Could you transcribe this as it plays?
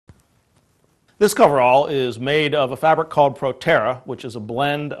This coverall is made of a fabric called Protera, which is a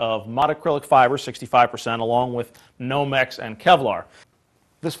blend of monocrylic fiber, 65%, along with Nomex and Kevlar.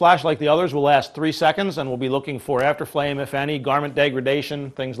 This flash, like the others, will last 3 seconds, and we'll be looking for afterflame, if any, garment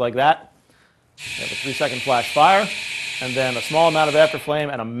degradation, things like that. We have a 3-second flash fire, and then a small amount of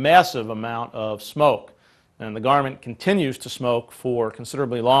afterflame and a massive amount of smoke. And the garment continues to smoke for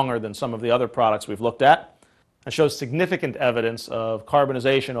considerably longer than some of the other products we've looked at, and shows significant evidence of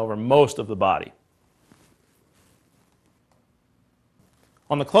carbonization over most of the body.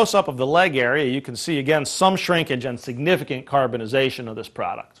 On the close-up of the leg area, you can see again some shrinkage and significant carbonization of this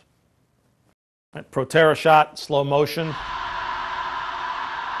product. Protera shot, slow motion.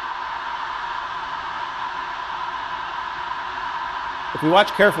 If we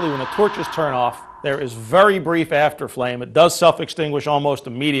watch carefully when the torches turn off, there is very brief afterflame. It does self-extinguish almost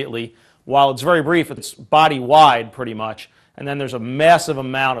immediately. While it's very brief, it's body-wide pretty much. And then there's a massive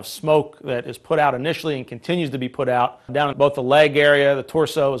amount of smoke that is put out initially and continues to be put out down at both the leg area, the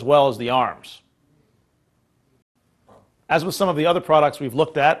torso, as well as the arms. As with some of the other products we've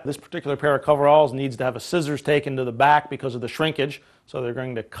looked at, this particular pair of coveralls needs to have a scissors taken to the back because of the shrinkage. So they're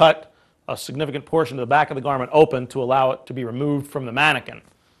going to cut a significant portion of the back of the garment open to allow it to be removed from the manikin.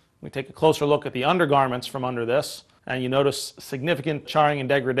 We take a closer look at the undergarments from under this, and you notice significant charring and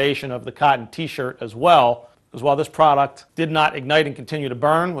degradation of the cotton t-shirt as well, because while this product did not ignite and continue to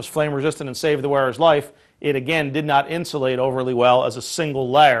burn, was flame resistant and saved the wearer's life, it again did not insulate overly well as a single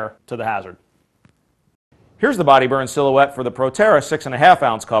layer to the hazard. Here's the body burn silhouette for the Protera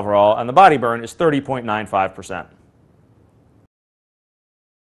 6.5-ounce coverall, and the body burn is 30.95%.